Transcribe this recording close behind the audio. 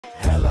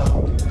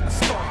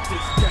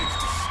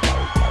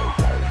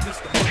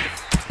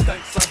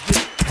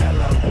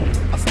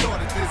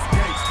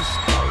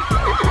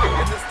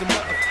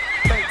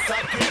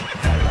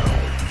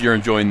If you're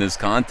enjoying this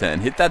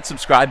content, hit that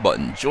subscribe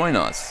button. Join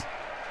us.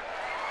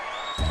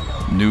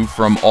 New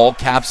from All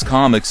Caps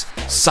Comics,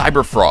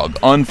 Cyberfrog,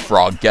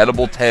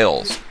 Unfrog-Gettable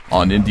Tales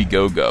on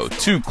Indiegogo.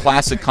 2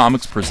 classic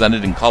comics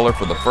presented in color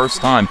for the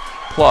first time,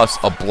 plus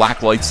a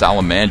Blacklight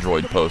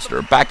Salamandroid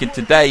poster. Back in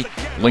today,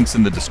 links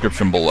in the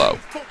description below.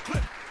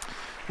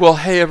 Well,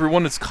 hey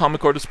everyone, it's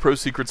Comic Artist Pro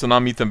Secrets, and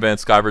I'm Ethan Van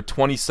Sciver,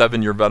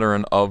 27-year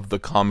veteran of the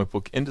comic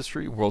book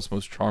industry, world's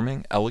most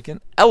charming,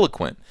 elegant,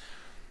 eloquent,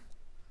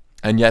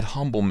 and yet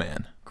humble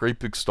man. Great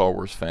big Star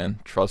Wars fan,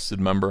 trusted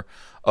member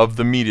of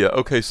the media.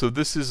 Okay, so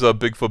this is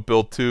Bigfoot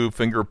Bill 2,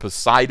 Finger of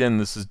Poseidon.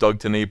 This is Doug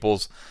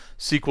TENNAPEL's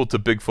sequel to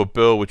Bigfoot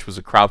Bill, which was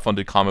a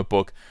crowdfunded comic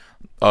book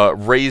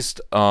which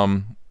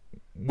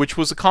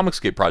was a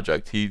Comicsgate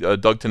project.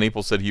 Doug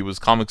TENNAPEL said he was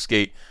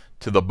Comicsgate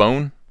to the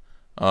bone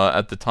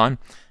at the time,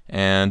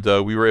 and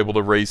we were able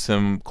to raise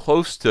him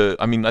close to,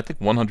 I think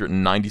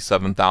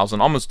 $197,000,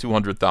 almost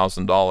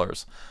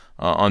 $200,000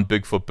 on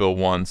Bigfoot Bill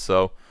 1.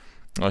 So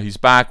he's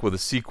back with a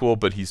sequel,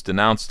 but he's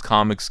denounced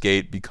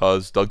Comicsgate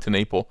because Doug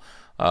TENNAPEL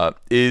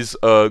is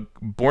a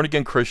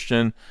born-again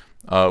Christian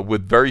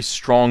with very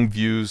strong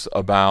views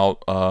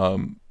about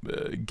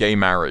gay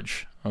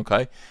marriage,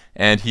 okay?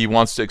 And he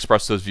wants to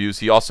express those views.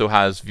 He also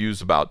has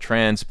views about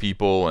trans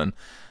people, and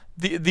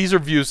these are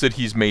views that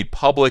he's made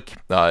public.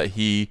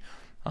 He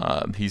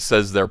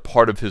says they're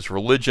part of his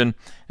religion,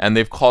 and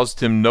they've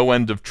caused him no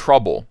end of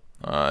trouble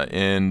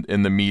in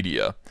the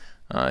media.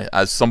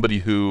 As somebody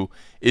who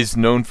is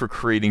known for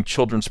creating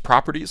children's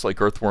properties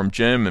like Earthworm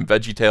Jim and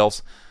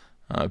VeggieTales,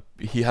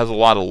 he has a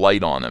lot of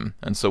light on him.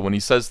 And so when he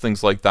says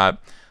things like that,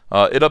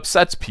 it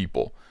upsets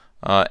people.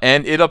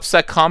 And it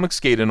upset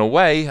Comicsgate in a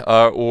way,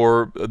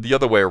 or the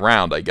other way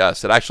around, I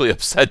guess. It actually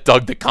upset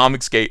Doug that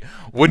Comicsgate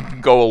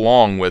wouldn't go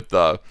along with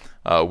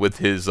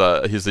his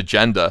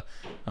agenda.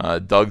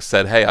 Doug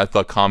said, hey, I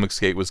thought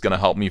Comicsgate was going to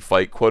help me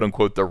fight,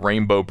 quote-unquote, the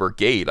Rainbow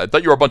Brigade. I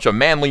thought you were a bunch of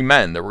manly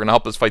men that were going to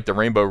help us fight the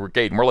Rainbow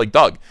Brigade. And we're like,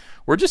 Doug,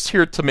 we're just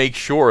here to make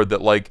sure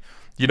that, like,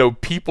 you know,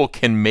 people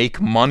can make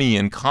money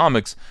in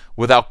comics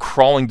without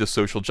crawling to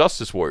social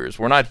justice warriors.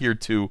 We're not here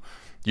to,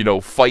 you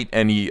know, fight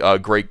any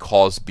great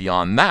cause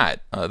beyond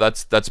that.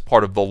 That's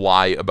part of the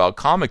lie about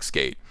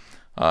Comicsgate.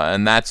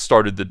 And that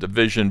started the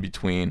division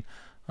between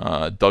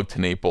Doug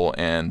TENNAPEL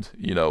and,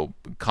 you know,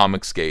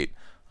 Comicsgate.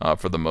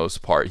 For the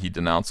most part, he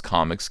denounced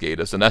Comicsgate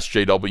as an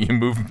SJW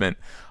movement,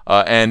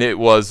 and it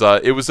was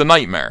a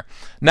nightmare.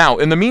 Now,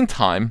 in the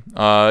meantime,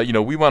 you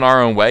know, we went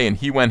our own way, and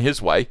he went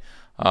his way,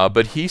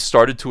 but he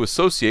started to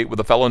associate with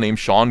a fellow named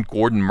Sean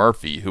Gordon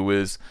Murphy, who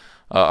is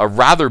a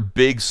rather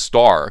big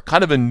star,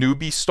 kind of a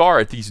newbie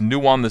star. He's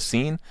new on the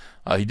scene.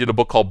 He did a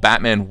book called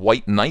Batman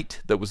White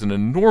Knight that was an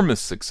enormous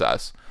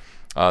success,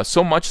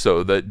 so much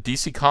so that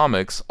DC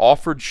Comics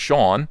offered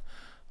Sean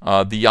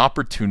the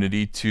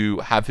opportunity to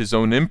have his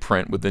own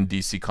imprint within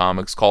DC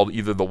Comics called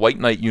either the White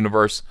Knight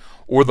Universe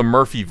or the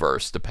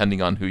Murphyverse,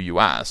 depending on who you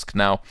ask.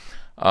 Now,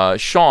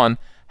 Sean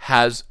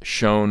has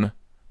shown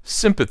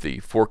sympathy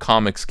for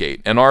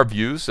Comicsgate and our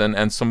views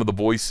and some of the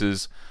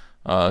voices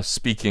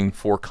speaking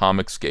for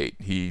Comicsgate.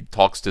 He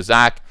talks to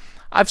Zach.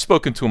 I've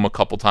spoken to him a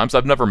couple times.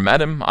 I've never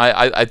met him.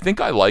 I think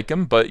I like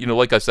him, but, you know,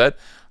 like I said,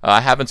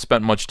 I haven't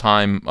spent much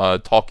time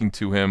talking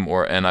to him,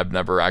 and I've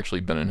never actually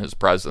been in his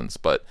presence,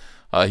 but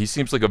he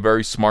seems like a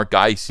very smart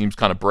guy. He seems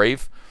kind of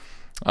brave.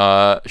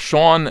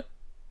 Sean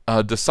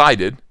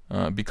decided,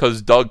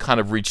 because Doug kind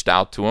of reached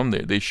out to him,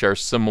 they share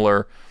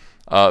similar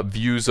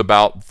views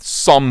about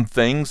some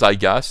things, I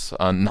guess.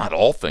 Not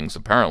all things,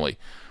 apparently.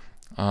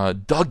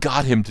 Doug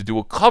got him to do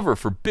a cover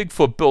for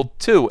Bigfoot Bill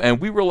 2,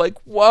 and we were like,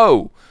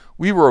 whoa!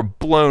 We were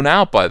blown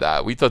out by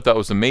that. We thought that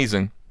was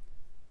amazing.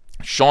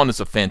 Sean is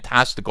a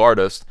fantastic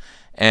artist,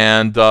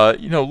 and,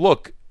 you know,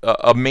 look,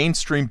 a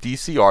mainstream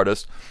DC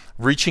artist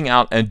reaching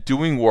out and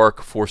doing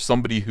work for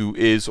somebody who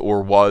is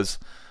or was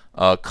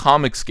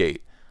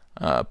Comicsgate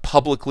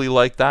publicly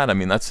like that. I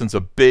mean, that sends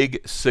a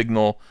big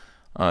signal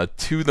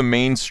to the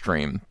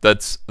mainstream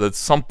that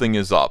something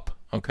is up.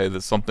 Okay,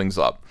 that something's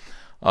up.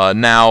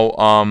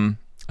 Now,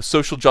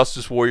 social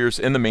justice warriors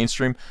in the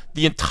mainstream,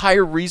 the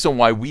entire reason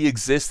why we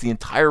exist, the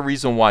entire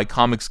reason why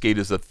Comicsgate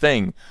is a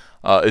thing,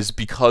 is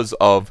because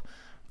of,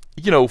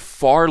 you know,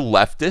 far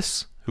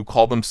leftists who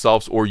call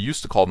themselves, or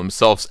used to call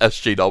themselves,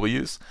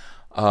 SJWs,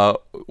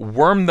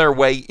 wormed their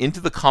way into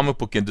the comic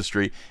book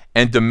industry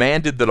and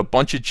demanded that a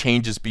bunch of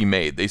changes be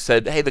made. They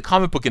said, hey, the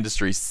comic book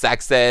industry is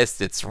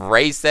sexist, it's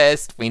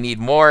racist, we need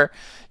more,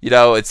 you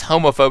know, it's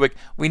homophobic,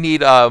 we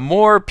need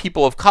more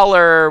people of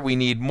color, we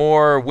need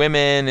more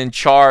women in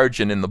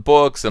charge and in the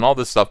books and all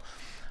this stuff.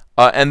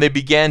 And they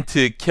began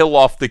to kill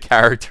off the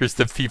characters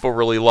that people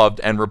really loved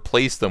and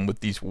replace them with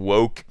these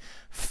woke,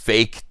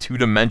 fake,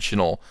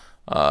 two-dimensional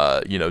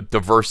you know,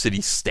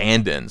 diversity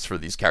stand-ins for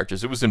these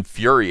characters. It was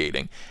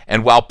infuriating.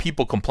 And while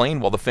people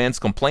complained, while the fans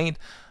complained,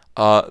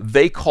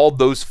 they called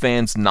those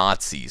fans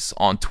Nazis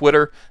on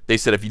Twitter. They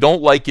said, if you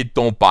don't like it,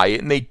 don't buy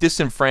it. And they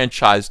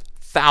disenfranchised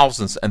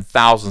thousands and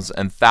thousands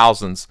and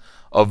thousands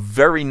of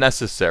very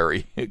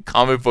necessary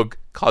comic book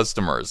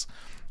customers.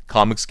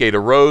 Comicsgate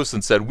arose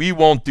and said, we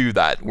won't do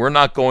that. We're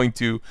not going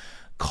to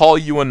call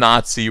you a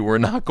Nazi. We're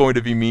not going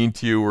to be mean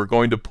to you. We're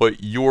going to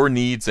put your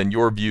needs and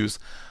your views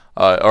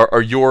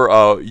or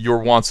your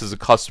wants as a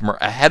customer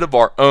ahead of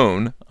our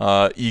own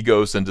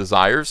egos and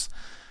desires,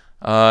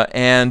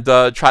 and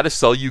try to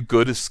sell you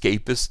good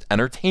escapist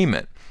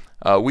entertainment.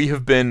 We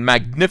have been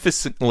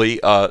magnificently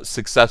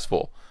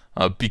successful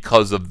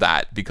because of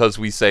that, because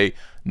we say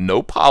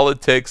no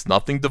politics,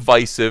 nothing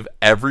divisive,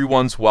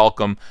 everyone's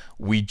welcome.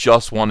 We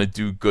just want to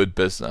do good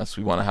business.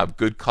 We want to have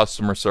good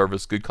customer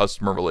service, good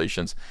customer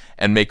relations,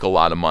 and make a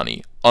lot of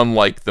money,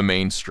 unlike the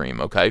mainstream,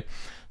 okay?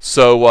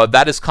 So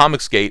that is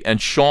Comicsgate, and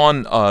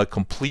Sean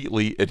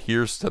completely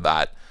adheres to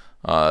that.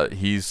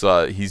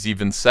 He's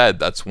even said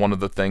that's one of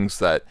the things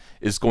that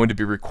is going to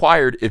be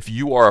required if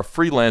you are a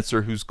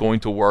freelancer who's going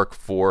to work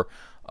for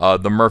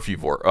the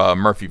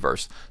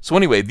Murphyverse. So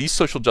anyway, these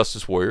social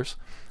justice warriors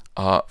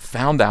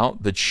found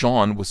out that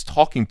Sean was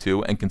talking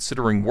to and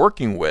considering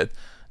working with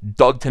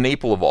DOUG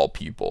TENNAPEL of all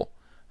people.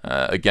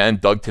 Again,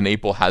 DOUG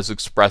TENNAPEL has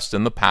expressed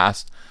in the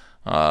past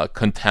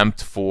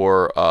contempt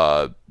for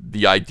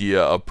the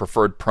idea of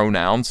preferred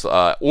pronouns,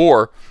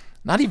 or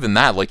not even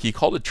that. Like, he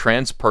called a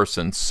trans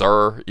person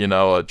sir, you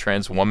know, a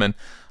trans woman.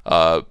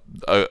 I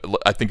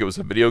think it was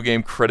a video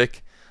game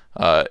critic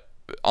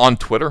on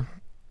Twitter.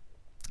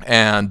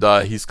 And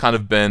he's kind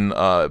of been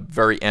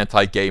very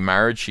anti-gay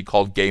marriage. He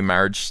called gay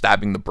marriage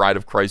stabbing the bride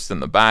of Christ in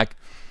the back.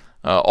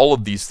 All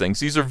of these things.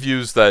 These are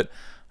views that,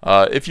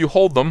 if you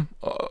hold them,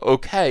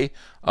 okay.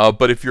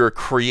 But if you're a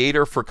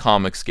creator for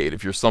Comicsgate,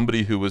 if you're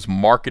somebody who is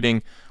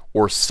marketing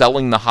or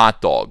selling the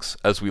hot dogs,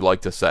 as we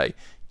like to say,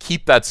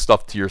 keep that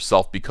stuff to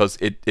yourself, because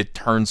it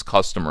turns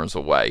customers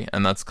away.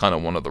 And that's kind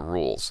of one of the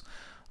rules.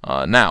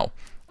 Now,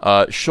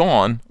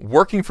 Sean,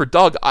 working for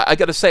DOUG, I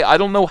got to say, I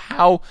don't know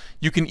how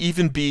you can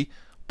even be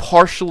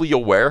partially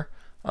aware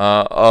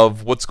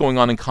of what's going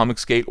on in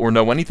Comicsgate or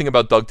know anything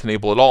about DOUG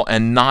TENNAPEL at all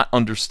and not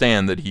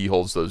understand that he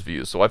holds those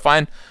views. So I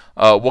find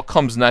what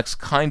comes next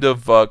kind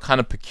of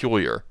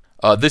peculiar.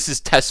 This is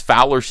Tess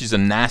Fowler. She's a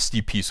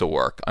nasty piece of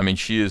work. I mean,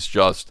 she is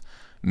just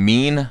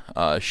mean.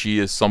 She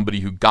is somebody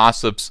who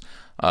gossips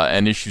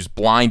and issues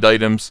blind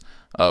items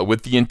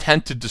with the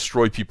intent to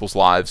destroy people's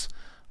lives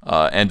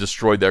and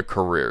destroy their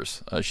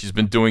careers. She's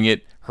been doing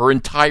it her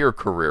entire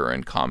career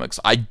in comics.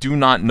 I do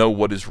not know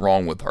what is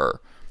wrong with her.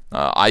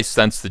 I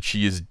sense that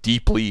she is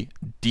deeply,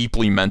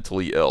 deeply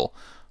mentally ill.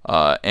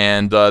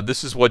 And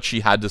this is what she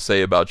had to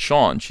say about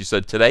Sean. She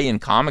said, today in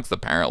comics,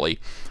 apparently,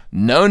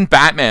 known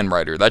Batman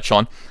writer, that's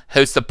Sean,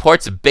 who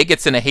supports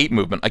bigots in a hate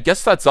movement. I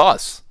guess that's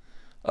us.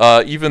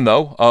 Even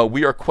though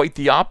we are quite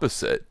the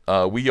opposite.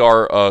 We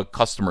are a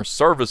customer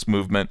service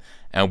movement,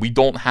 and we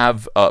don't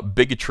have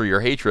bigotry or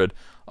hatred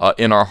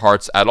in our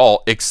hearts at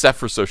all, except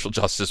for social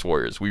justice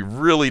warriors. We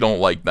really don't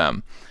like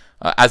them.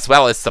 As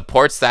well as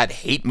supports that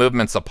hate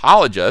movement's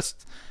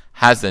apologist,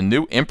 has a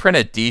new imprint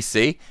at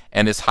DC,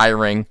 and is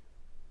hiring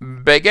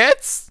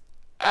bigots?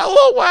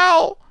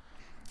 LOL.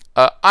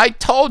 I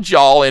told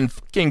y'all in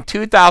fucking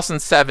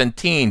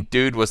 2017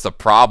 dude was the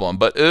problem,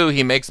 but ooh,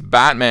 he makes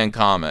Batman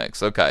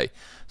comics. Okay.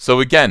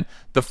 So again,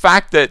 the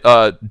fact that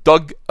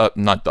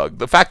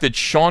the fact that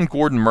Sean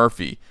Gordon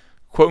Murphy,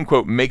 quote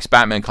unquote, makes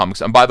Batman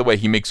comics, and by the way,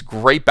 he makes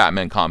great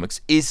Batman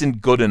comics,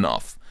 isn't good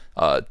enough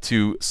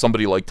to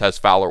somebody like Tess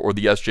Fowler or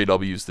the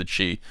SJWs that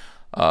she,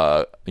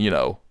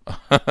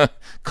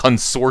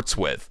 consorts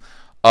with.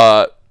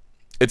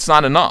 It's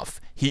not enough.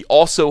 He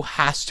also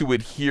has to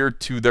adhere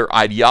to their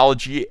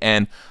ideology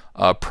and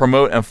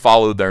promote and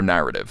follow their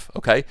narrative.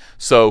 Okay,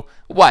 so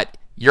what?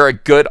 You're a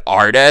good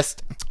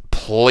artist?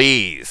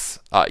 Please,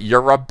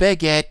 you're a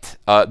bigot.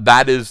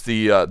 That is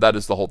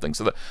the whole thing.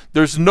 So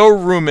there's no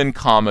room in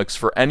comics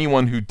for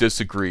anyone who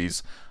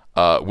disagrees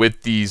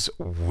with these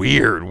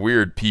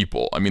weird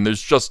people. I mean,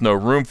 there's just no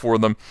room for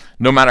them,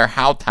 no matter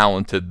how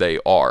talented they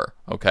are.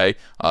 Okay,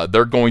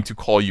 they're going to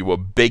call you a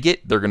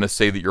bigot. They're going to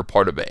say that you're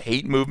part of a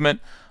hate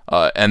movement.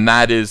 And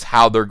that is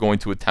how they're going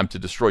to attempt to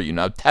destroy you.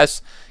 Now,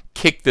 Tess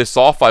kicked this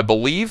off, I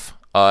believe,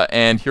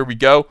 and here we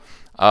go.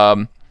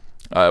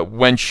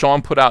 When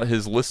Sean put out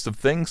his list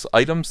of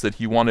items that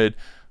he wanted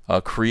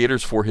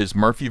creators for his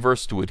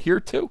Murphyverse to adhere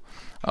to,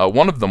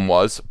 one of them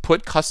was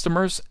put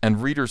customers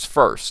and readers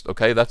first.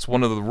 Okay, that's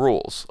one of the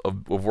rules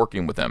of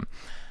working with him.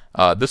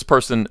 This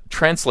person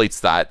translates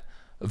that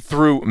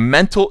through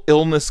mental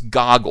illness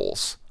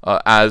goggles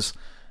as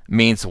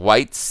means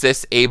white,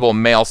 cis, able,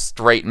 male,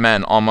 straight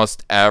men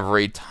almost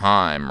every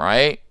time,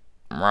 right?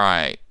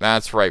 Right,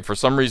 that's right. For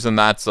some reason,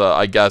 that's,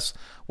 I guess,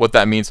 what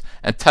that means.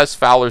 And Tess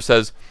Fowler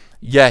says,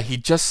 yeah, he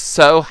just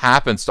so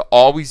happens to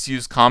always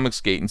use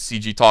Comicsgate and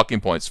CG talking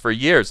points for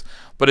years,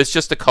 but it's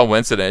just a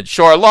coincidence.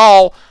 Sure,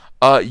 lol.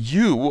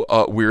 You,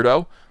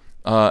 weirdo.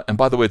 And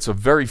by the way, it's a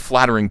very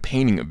flattering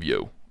painting of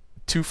you.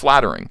 Too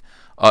flattering.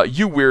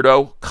 You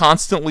weirdo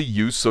constantly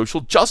use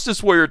social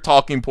justice warrior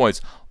talking points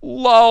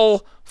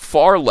Lull.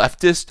 Far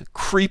leftist,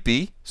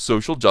 creepy,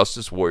 social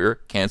justice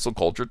warrior, cancel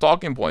culture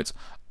talking points.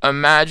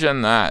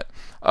 Imagine that.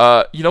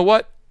 You know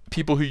what?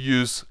 People who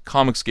use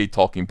Comicsgate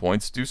talking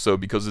points do so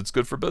because it's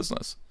good for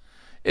business.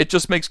 It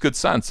just makes good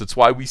sense. It's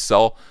why we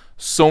sell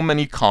so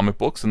many comic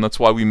books, and that's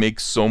why we make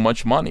so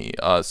much money.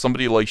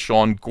 Somebody like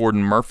Sean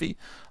Gordon Murphy,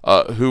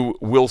 who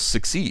will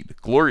succeed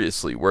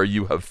gloriously where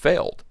you have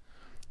failed,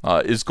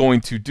 is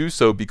going to do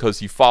so because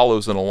he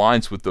follows and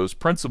aligns with those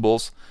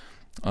principles,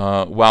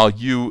 while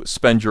you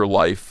spend your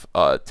life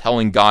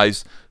telling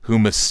guys who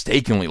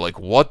mistakenly, like,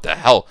 what the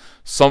hell?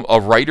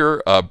 A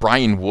writer,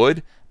 Brian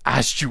Wood,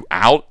 asked you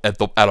out at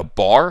a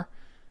bar,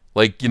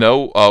 like, you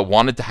know,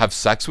 wanted to have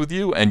sex with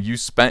you, and you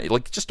spent,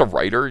 like, just a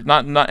writer,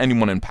 not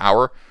anyone in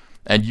power,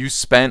 and you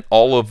spent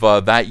all of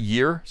that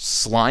year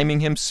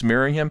sliming him,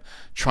 smearing him,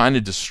 trying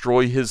to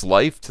destroy his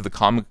life to the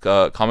comic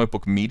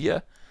book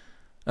media.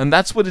 And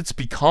that's what it's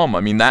become.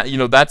 I mean,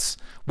 that's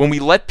when we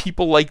let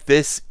people like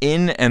this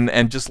in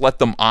and just let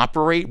them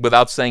operate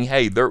without saying,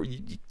 hey,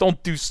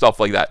 don't do stuff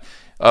like that.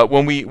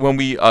 When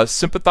we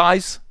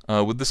sympathize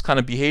with this kind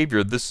of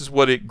behavior, this is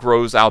what it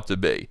grows out to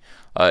be.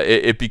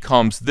 It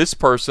becomes this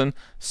person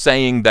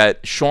saying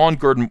that Sean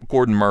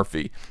Gordon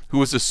Murphy,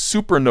 who is a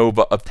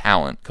supernova of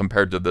talent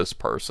compared to this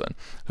person,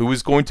 who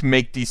is going to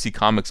make DC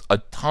Comics a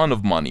ton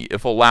of money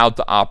if allowed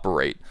to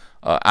operate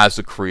as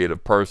a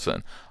creative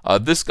person.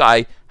 This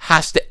guy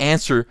has to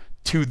answer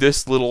to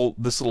this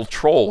little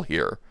troll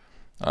here,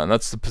 and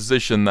that's the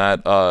position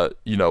that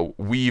you know,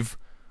 we've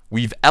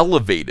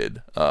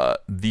elevated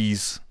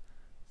these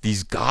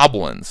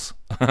goblins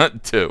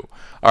to.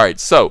 All right,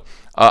 so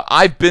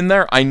I've been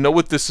there. I know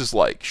what this is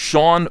like.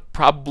 Sean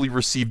probably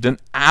received an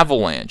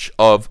avalanche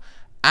of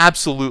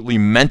absolutely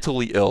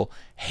mentally ill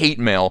hate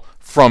mail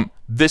from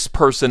this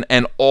person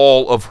and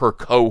all of her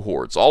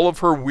cohorts, all of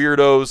her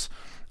weirdos,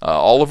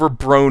 all of her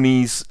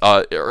bronies,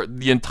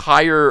 the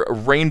entire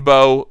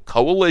Rainbow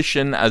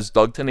Coalition, as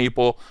Doug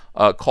TenNapel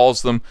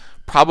calls them,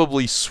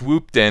 probably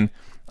swooped in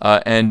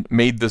and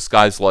made this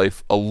guy's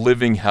life a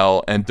living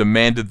hell and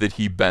demanded that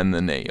he bend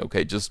the knee.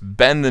 Okay, just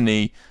bend the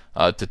knee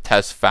to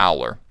Tess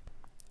Fowler.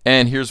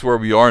 And here's where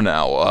we are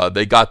now.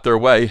 They got their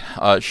way.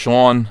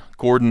 Sean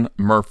Gordon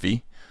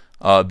Murphy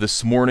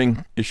this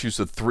morning issues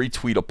a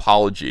 3-tweet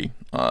apology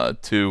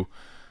to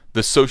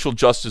the social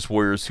justice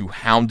warriors who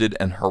hounded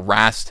and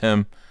harassed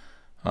him.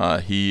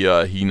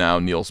 He now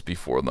kneels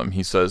before them.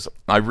 He says,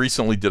 I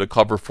recently did a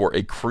cover for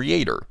a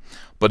creator,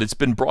 but it's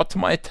been brought to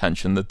my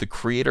attention that the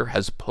creator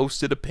has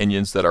posted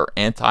opinions that are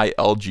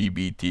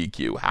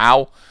anti-LGBTQ.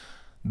 How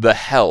the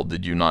hell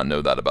did you not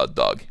know that about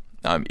Doug?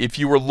 If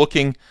you were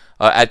looking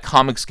at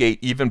Comicsgate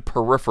even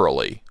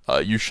peripherally,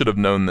 you should have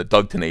known that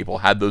Doug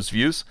TenNapel had those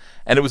views,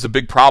 and it was a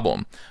big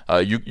problem.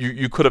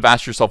 You could have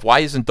asked yourself, why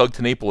isn't Doug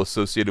TenNapel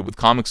associated with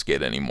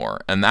Comicsgate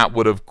anymore? And that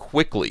would have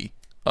quickly,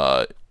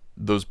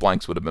 those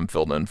blanks would have been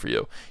filled in for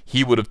you.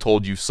 He would have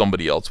told you,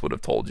 somebody else would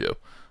have told you.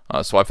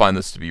 So I find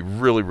this to be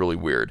really, really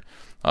weird.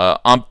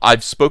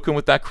 I've spoken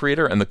with that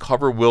creator, and the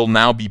cover will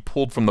now be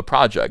pulled from the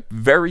project.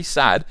 Very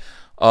sad.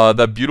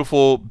 That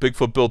beautiful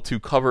Bigfoot Build 2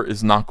 cover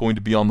is not going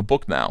to be on the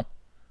book now,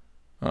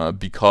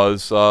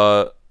 because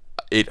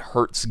it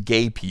hurts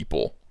gay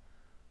people.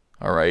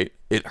 All right,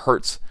 it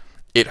hurts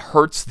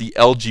the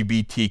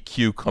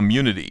LGBTQ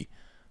community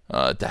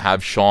to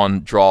have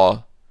Sean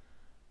draw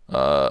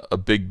a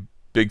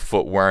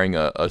Bigfoot wearing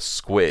a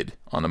squid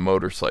on a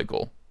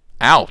motorcycle.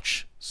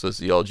 Ouch, says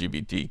the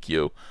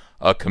LGBTQ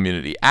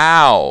community.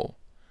 Ow.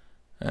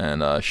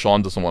 And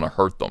Sean doesn't want to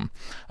hurt them.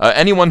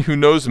 Anyone who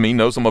knows me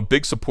knows I'm a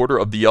big supporter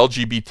of the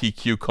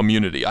LGBTQ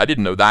community. I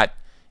didn't know that.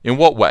 In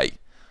what way?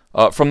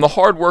 From the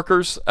hard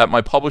workers at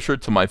my publisher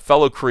to my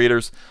fellow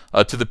creators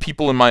to the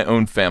people in my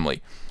own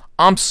family.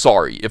 I'm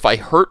sorry if I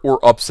hurt or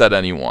upset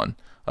anyone.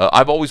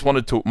 I've always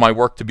wanted my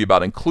work to be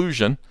about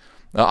inclusion.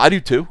 I do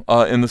too,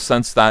 in the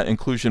sense that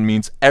inclusion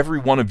means every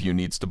one of you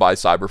needs to buy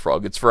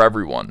Cyberfrog. It's for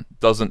everyone.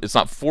 It's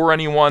not for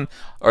anyone,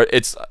 or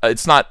it's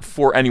not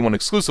for anyone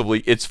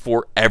exclusively. It's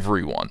for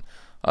everyone.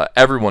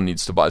 Everyone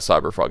needs to buy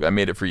Cyberfrog. I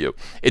made it for you.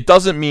 It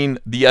doesn't mean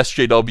the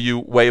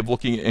SJW way of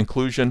looking at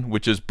inclusion,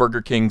 which is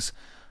Burger King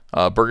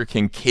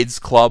Kids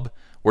Club,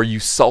 where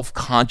you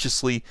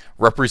self-consciously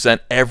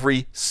represent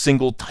every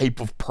single type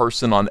of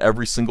person on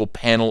every single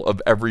panel of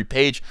every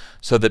page,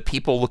 so that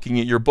people looking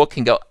at your book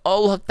can go,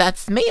 oh, look,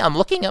 that's me. I'm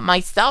looking at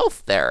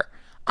myself there.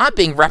 I'm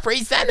being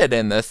represented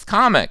in this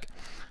comic.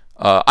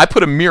 I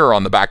put a mirror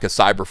on the back of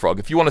Cyberfrog.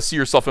 If you want to see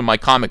yourself in my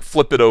comic,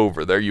 flip it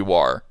over. There you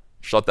are.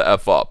 Shut the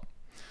F up.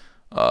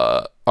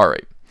 All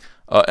right.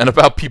 And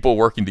about people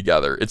working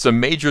together. It's a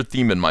major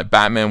theme in my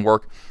Batman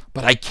work,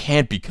 but I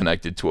can't be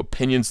connected to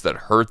opinions that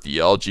hurt the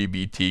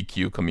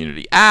LGBTQ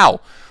community. Ow!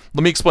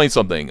 Let me explain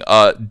something.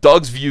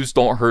 Doug's views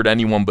don't hurt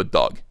anyone but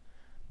Doug.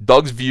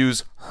 Doug's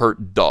views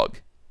hurt Doug.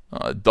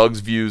 Doug's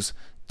views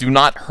do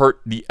not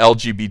hurt the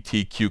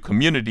LGBTQ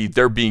community.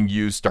 They're being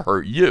used to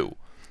hurt you.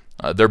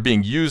 They're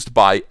being used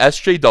by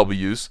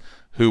SJWs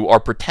who are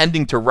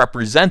pretending to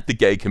represent the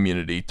gay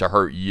community to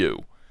hurt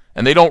you.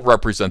 and they don't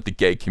represent the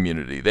gay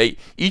community.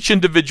 Each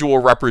individual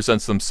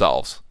represents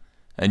themselves,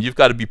 and you've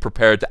got to be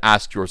prepared to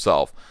ask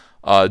yourself,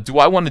 do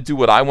I want to do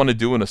what I want to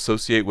do and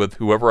associate with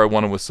whoever I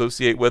want to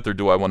associate with, or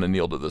do I want to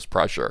kneel to this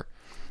pressure?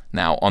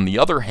 Now, on the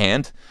other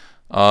hand,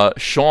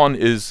 Sean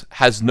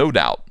has no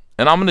doubt,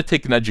 and I'm going to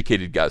take an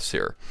educated guess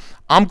here.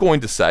 I'm going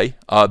to say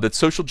that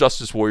social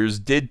justice warriors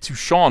did to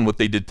Sean what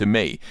they did to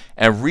me,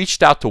 and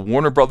reached out to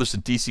Warner Brothers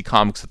and DC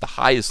Comics at the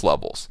highest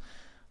levels.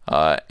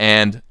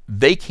 And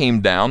they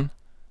came down,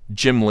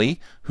 Jim Lee,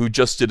 who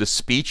just did a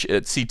speech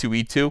at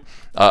C2E2,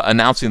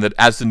 announcing that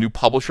as the new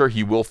publisher,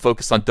 he will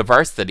focus on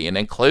diversity and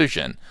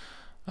inclusion.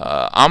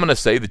 I'm going to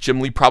say that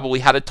Jim Lee probably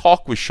had a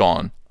talk with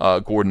Sean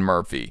Gordon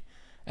Murphy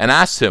and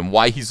asked him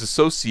why he's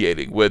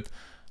associating with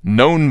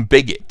known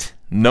bigot,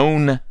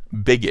 Doug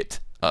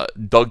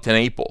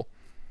TenNaPel.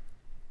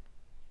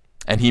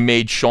 And he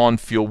made Sean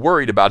feel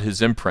worried about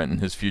his imprint and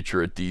his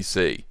future at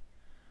DC.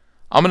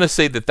 I'm going to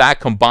say that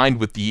that, combined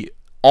with the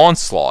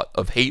onslaught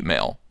of hate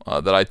mail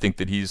that I think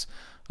that he's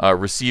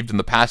received in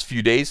the past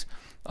few days,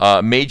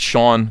 made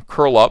Sean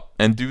curl up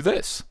and do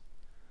this.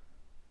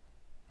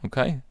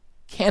 Okay?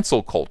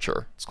 Cancel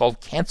culture. It's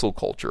called cancel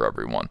culture,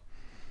 everyone.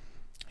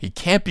 He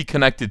can't be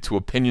connected to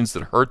opinions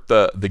that hurt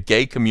the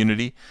gay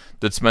community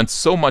that's meant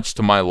so much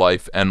to my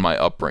life and my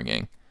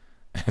upbringing.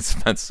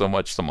 It's meant so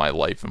much to my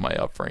life and my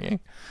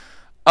upbringing.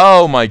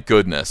 Oh my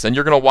goodness. And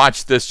you're going to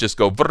watch this just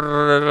go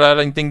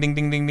ding, ding, ding,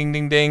 ding, ding,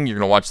 ding, ding. You're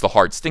going to watch the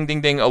hearts ding, ding,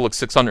 ding. Oh, look,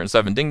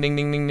 607 ding, ding,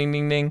 ding, ding, ding,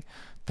 ding, ding.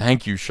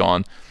 Thank you,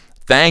 Sean.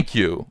 Thank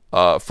you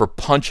for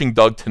punching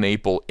Doug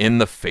TenNaPel in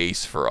the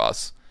face for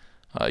us.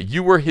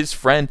 You were his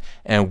friend,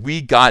 and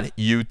we got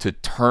you to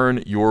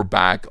turn your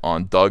back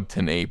on Doug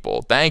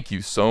TenNaPel. Thank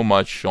you so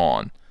much,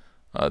 Sean.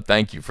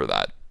 Thank you for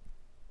that.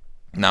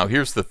 Now,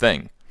 here's the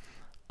thing.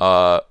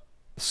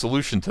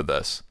 Solution to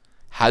this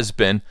has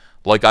been,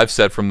 like I've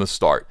said from the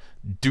start,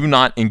 do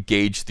not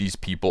engage these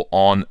people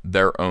on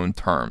their own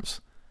terms.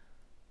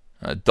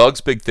 Doug's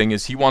big thing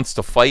is he wants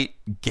to fight.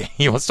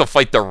 He wants to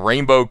fight the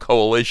Rainbow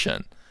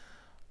Coalition.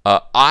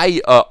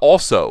 I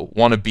also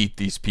want to beat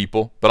these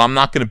people, but I'm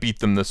not going to beat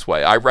them this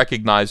way. I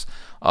recognize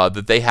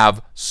that they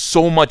have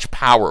so much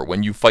power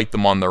when you fight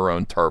them on their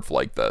own turf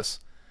like this.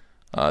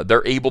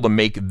 They're able to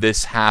make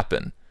this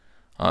happen.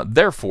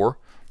 Therefore,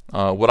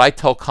 what I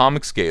tell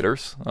comic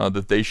skaters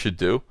that they should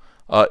do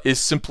is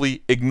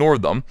simply ignore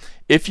them.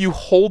 If you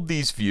hold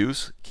these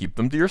views, keep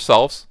them to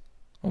yourselves.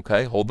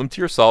 Okay, hold them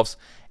to yourselves,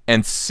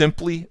 and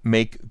simply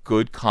make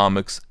good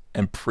comics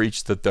and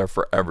preach that they're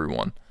for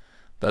everyone.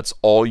 That's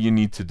all you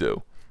need to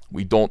do.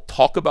 We don't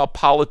talk about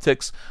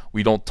politics.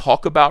 We don't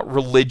talk about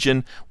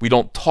religion. We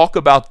don't talk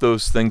about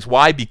those things.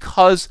 Why?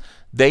 Because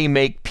they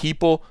make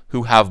people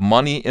who have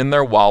money in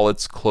their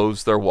wallets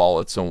close their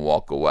wallets and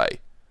walk away.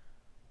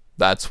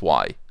 That's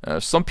why.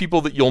 Some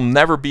people that you'll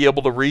never be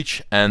able to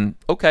reach, and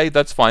okay,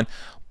 that's fine.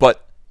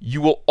 But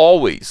you will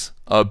always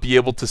be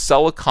able to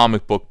sell a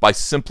comic book by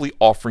simply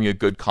offering a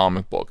good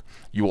comic book.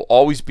 You will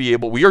always be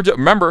able,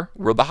 remember,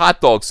 we're the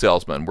hot dog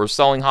salesman. We're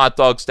selling hot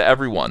dogs to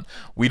everyone.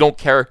 We don't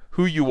care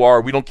who you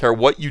are. We don't care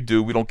what you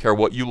do. We don't care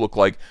what you look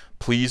like.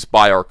 Please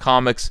buy our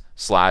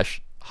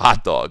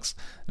comics/hot dogs.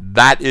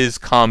 That is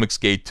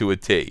Comicsgate to a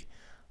T.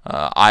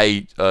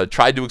 I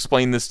tried to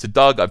explain this to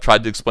Doug. I've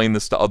tried to explain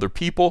this to other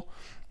people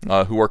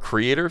who are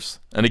creators.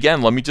 And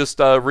again, let me just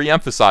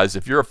re-emphasize,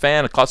 if you're a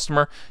fan, a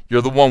customer,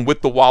 you're the one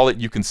with the wallet.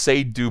 You can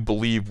say, do,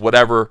 believe,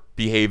 whatever,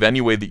 behave any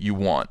way that you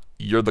want.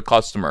 You're the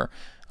customer.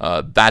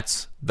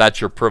 That's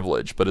your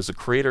privilege. But as a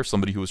creator,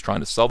 somebody who is trying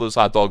to sell those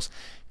hot dogs,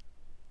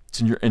 it's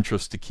in your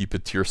interest to keep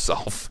it to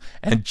yourself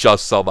and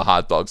just sell the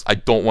hot dogs. I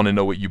don't want to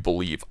know what you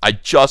believe. I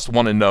just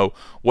want to know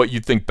what you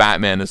think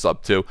Batman is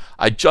up to.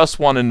 I just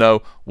want to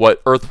know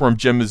what Earthworm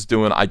Jim is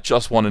doing. I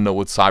just want to know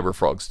what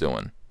Cyberfrog's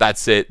doing.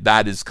 That's it.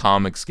 That is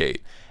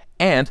Comicsgate.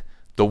 And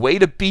the way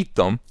to beat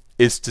them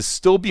is to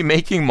still be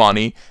making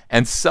money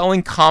and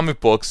selling comic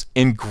books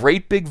in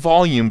great big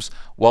volumes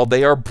while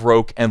they are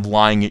broke and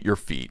lying at your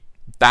feet.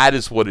 That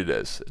is what it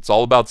is. It's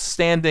all about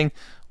standing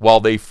while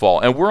they fall.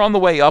 And we're on the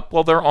way up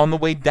while they're on the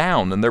way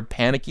down, and they're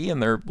panicky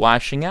and they're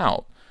lashing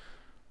out.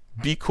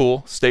 Be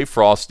cool, stay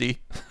frosty,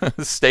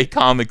 stay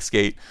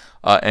Comicsgate,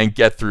 and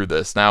get through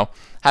this. Now,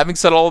 having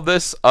said all of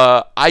this,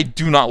 I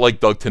do not like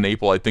Doug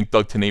TenNaPel. I think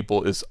Doug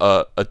TenNaPel is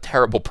a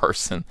terrible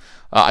person.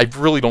 I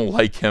really don't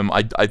like him.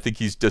 I think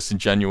he's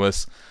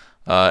disingenuous,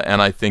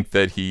 and I think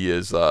that he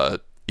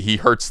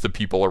hurts the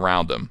people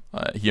around him.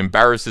 He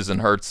embarrasses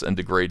and hurts and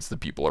degrades the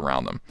people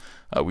around him.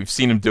 We've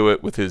seen him do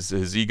it with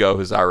his ego,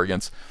 his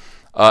arrogance.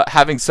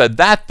 Having said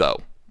that,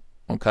 though,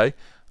 okay,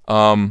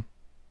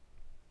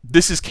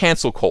 this is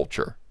cancel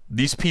culture.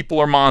 These people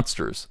are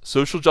monsters.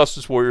 Social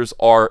justice warriors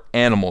are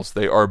animals.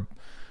 They are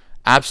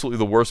absolutely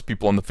the worst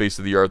people on the face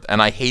of the earth, and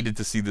I hated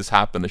to see this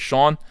happen to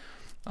Sean.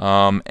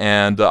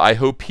 And I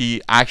hope he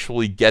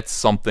actually gets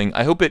something.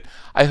 I hope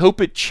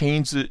it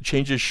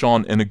changes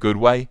Sean in a good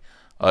way.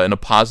 In a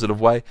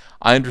positive way.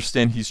 I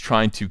understand he's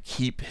trying to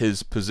keep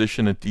his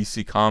position at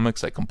DC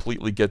Comics. I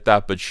completely get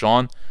that. But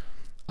Sean,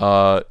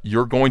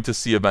 you're going to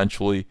see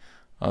eventually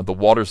The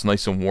water's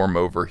nice and warm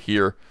over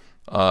here,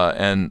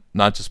 and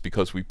not just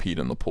because we peed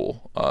in the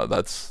pool.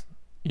 That's,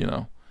 you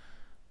know,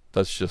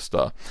 that's just,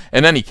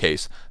 in any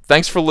case,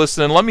 thanks for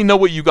listening. Let me know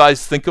what you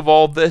guys think of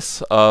all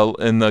this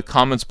in the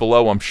comments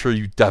below. I'm sure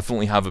you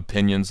definitely have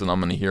opinions, and I'm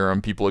going to hear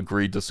them. People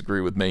agree,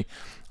 disagree with me.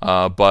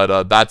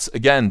 But that's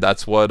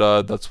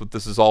what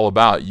this is all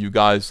about. You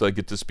guys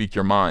get to speak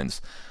your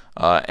minds.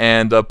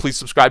 And please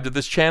subscribe to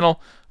this channel.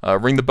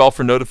 Ring the bell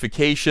for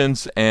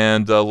notifications,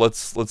 and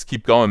let's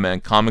keep going, man.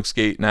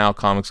 Comicsgate now,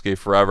 Comicsgate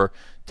forever.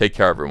 Take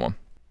care, everyone.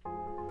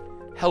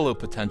 Hello,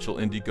 potential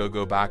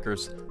Indiegogo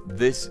backers.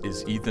 This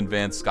is Ethan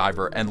Van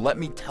Sciver, and let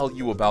me tell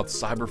you about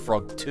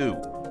Cyberfrog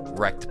 2: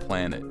 Wrecked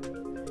Planet.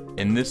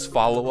 In this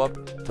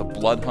follow-up to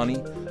Blood Honey,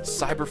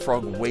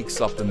 Cyberfrog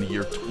wakes up in the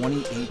year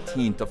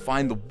 2018 to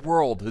find the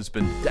world has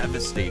been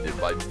devastated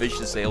by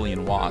vicious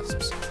alien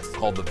wasps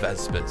called the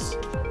Vespers.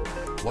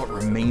 What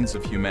remains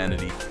of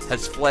humanity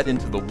has fled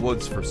into the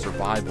woods for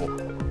survival.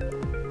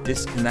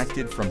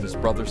 Disconnected from his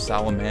brother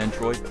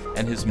Salamandroid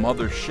and his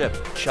mother's ship,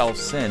 Chel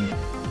Sin,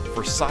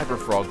 for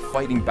Cyberfrog,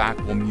 fighting back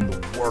will mean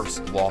the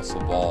worst loss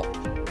of all.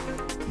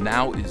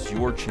 Now is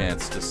your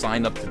chance to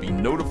sign up to be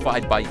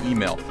notified by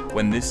email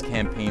when this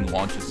campaign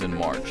launches in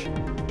March.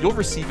 You'll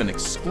receive an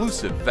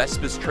exclusive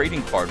Vespers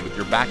trading card with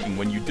your backing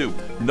when you do.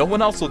 No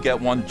one else will get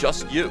one,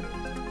 just you.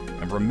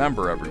 And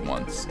remember,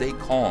 everyone, stay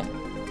calm,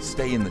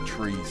 stay in the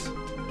trees,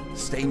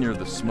 stay near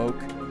the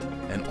smoke,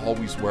 and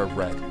always wear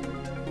red.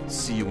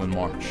 See you in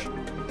March.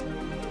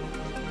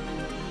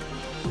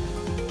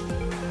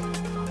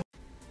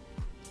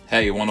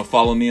 Hey, you want to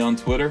follow me on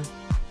Twitter?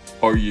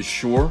 Are you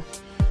sure?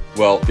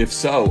 Well, if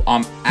so,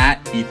 I'm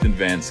at Ethan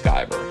Van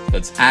Sciver.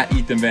 That's at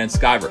Ethan Van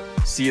Sciver.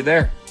 See you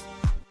there.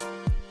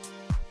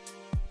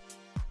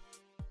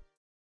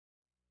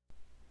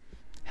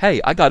 Hey,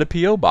 I got a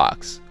P.O.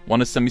 box. Want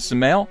to send me some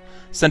mail?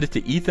 Send it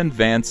to Ethan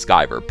Van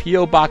Sciver,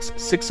 P.O. Box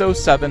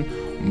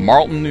 607,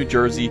 Marlton, New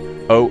Jersey,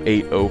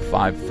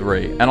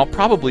 08053. And I'll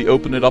probably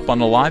open it up on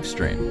the live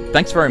stream.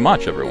 Thanks very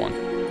much, everyone.